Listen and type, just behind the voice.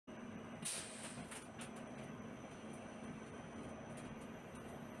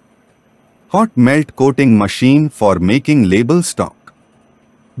Hot melt coating machine for making label stock.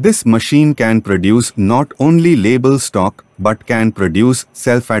 This machine can produce not only label stock but can produce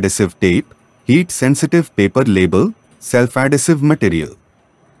self-adhesive tape, heat-sensitive paper label, self-adhesive material.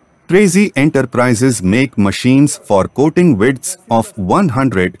 Trasy Enterprises make machines for coating widths of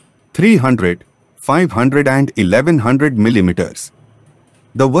 100, 300, 500 and 1100 millimeters.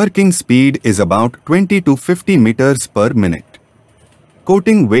 The working speed is about 20 to 50 meters per minute.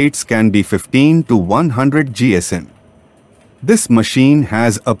 Coating weights can be 15 to 100 GSM. This machine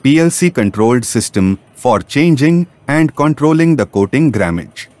has a PLC controlled system for changing and controlling the coating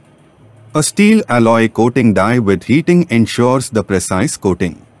grammage. A steel alloy coating die with heating ensures the precise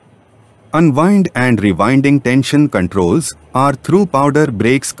coating. Unwind and rewinding tension controls are through powder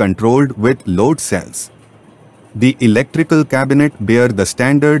brakes controlled with load cells. The electrical cabinet bear the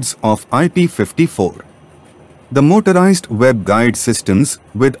standards of IP54. The motorized web guide systems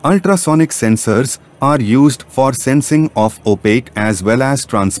with ultrasonic sensors are used for sensing of opaque as well as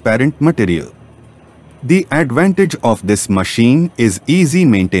transparent material. The advantage of this machine is easy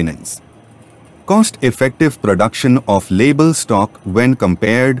maintenance. Cost-effective production of label stock when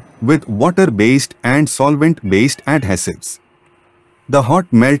compared with water-based and solvent-based adhesives. The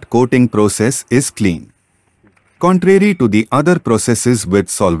hot melt coating process is clean. Contrary to the other processes with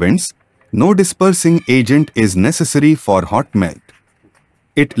solvents, no dispersing agent is necessary for hot melt.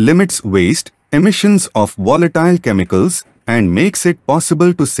 It limits waste, emissions of volatile chemicals, and makes it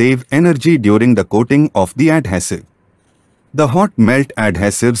possible to save energy during the coating of the adhesive. The hot melt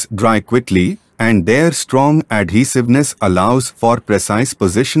adhesives dry quickly, and their strong adhesiveness allows for precise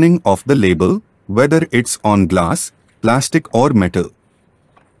positioning of the label, whether it's on glass, plastic or metal.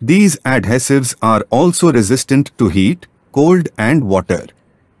 These adhesives are also resistant to heat, cold and water.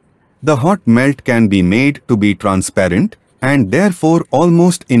 The hot melt can be made to be transparent and therefore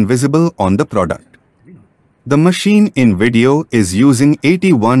almost invisible on the product. The machine in video is using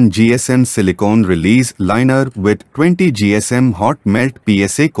 81 GSM silicone release liner with 20 GSM hot melt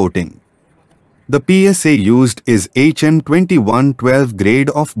PSA coating. The PSA used is HM2112 grade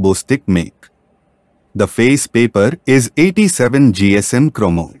of Bostik make. The face paper is 87 GSM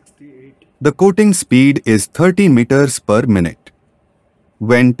chromo. The coating speed is 30 meters per minute.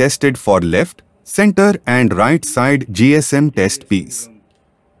 When tested for left, center and right side GSM test piece,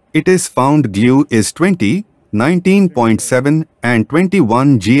 it is found glue is 20, 19.7 and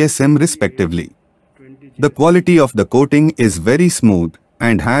 21 GSM respectively. The quality of the coating is very smooth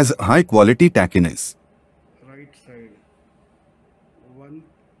and has high quality tackiness. Right side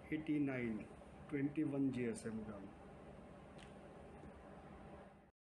 189, 21 GSM.